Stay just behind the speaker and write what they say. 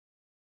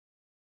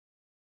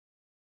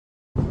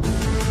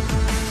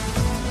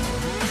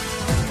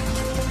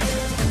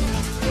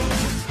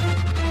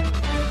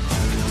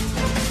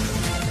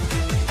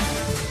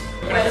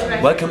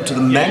Welcome to the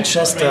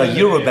Manchester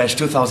Eurobash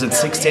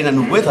 2016,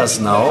 and with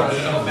us now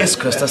is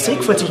Krista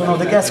Siegfrids, one of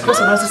the guests.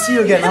 Krista, nice to see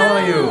you again. How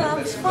are you?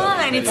 I'm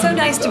fine. It's so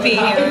nice to be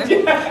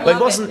here. Well,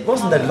 it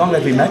wasn't that long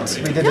that we met.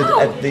 We did it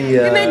at the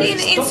we met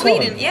in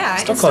Sweden, yeah,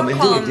 Stockholm,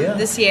 indeed, yeah.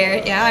 This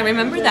year. Yeah, I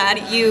remember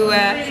that. You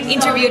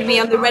interviewed me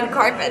on the red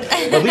carpet.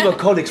 Well, we were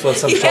colleagues for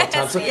some short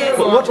time. So, yes.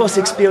 What was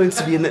the experience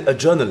to be a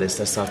journalist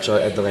as such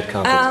at the red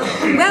carpet?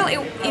 Well,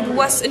 it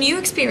was a new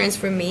experience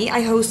for me.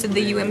 I hosted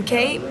the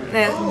UMK,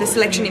 the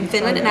selection in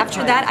Finland, and after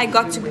that I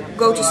got to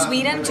go to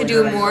Sweden to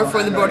do more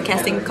for the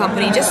broadcasting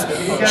company. Just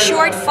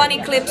short,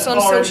 funny clips on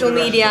social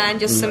media and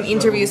just some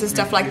interviews and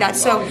stuff like that.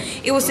 So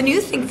it was a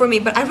new thing for me,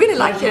 but I really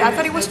liked it. I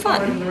thought it was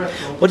fun.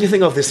 What do you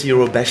think of this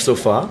Eurobash so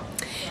far?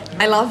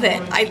 I love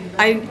it.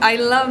 I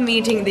love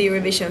meeting the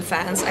Eurovision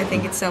fans. I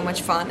think it's so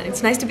much fun, and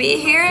it's nice to be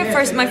here.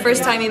 My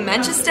first time in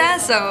Manchester,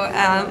 so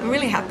I'm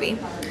really happy.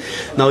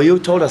 Now, you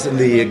told us in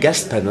the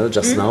guest panel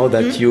just now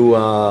that you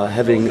are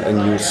having a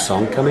new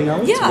song coming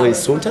out very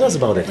soon. Tell us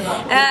about it.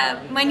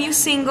 My new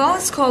single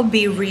is called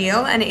Be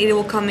Real, and it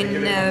will come in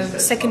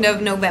 2nd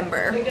of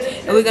November.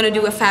 And we're going to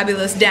do a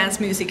fabulous dance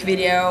music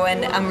video,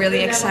 and I'm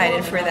really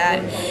excited for that.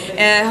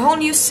 A whole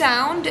new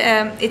sound.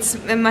 It's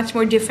much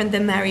more different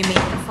than Marry Me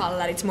and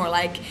Falla. It's more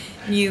like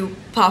new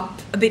pop,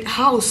 a bit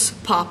house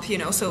pop, you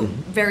know, so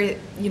very,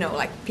 you know,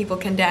 like people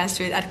can dance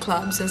to it at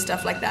clubs and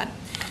stuff like that.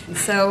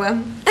 So,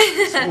 alarm!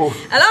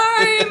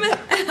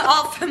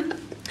 Off!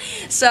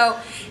 So,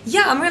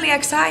 yeah, I'm really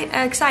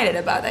excited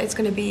about that.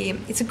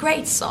 It's a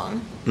great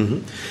song.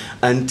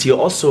 And you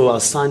also are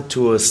signed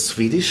to a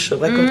Swedish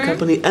record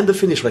company and a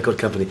Finnish record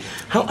company.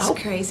 How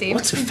crazy.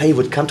 What's your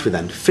favorite country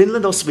then?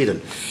 Finland or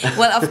Sweden?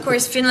 Well, of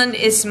course, Finland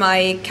is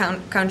my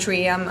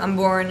country. I'm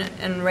born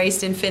and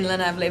raised in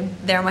Finland. I've lived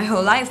there my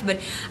whole life. But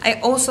I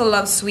also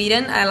love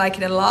Sweden. I like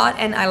it a lot.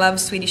 And I love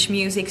Swedish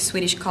music,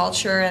 Swedish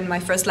culture. And my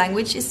first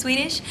language is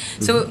Swedish.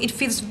 So it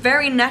feels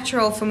very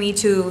natural for me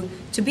to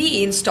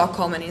be in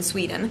Stockholm and in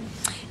Sweden.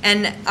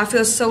 And I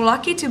feel so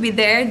lucky to be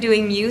there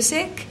doing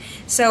music.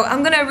 So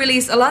I'm gonna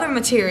release a lot of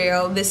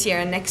material this year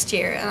and next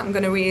year, and I'm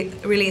gonna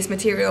release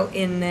material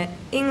in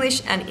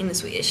English and in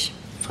Swedish.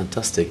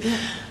 Fantastic. Yeah.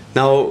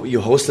 Now, you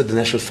hosted the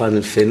national final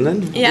in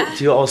Finland. Yeah.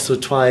 Do you also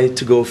try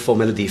to go for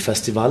Melody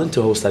Festival and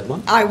to host that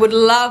one? I would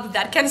love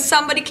that. Can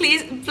somebody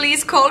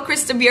please call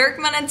Krista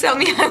Björkman and tell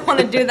me I want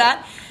to do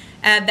that?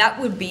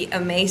 That would be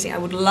amazing. I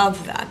would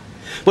love that.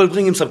 Well,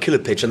 bring him some killer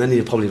pitch and then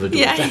he probably will do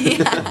it.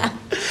 Yeah.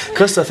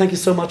 Krista, thank you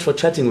so much for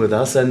chatting with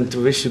us, and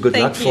wish you good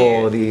luck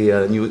for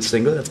the new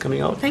single that's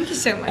coming out. Thank you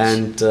so much.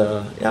 And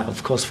yeah,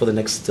 of course, for the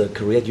next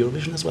career at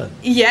Eurovision as well.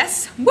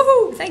 Yes.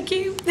 Woohoo! Thank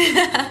you.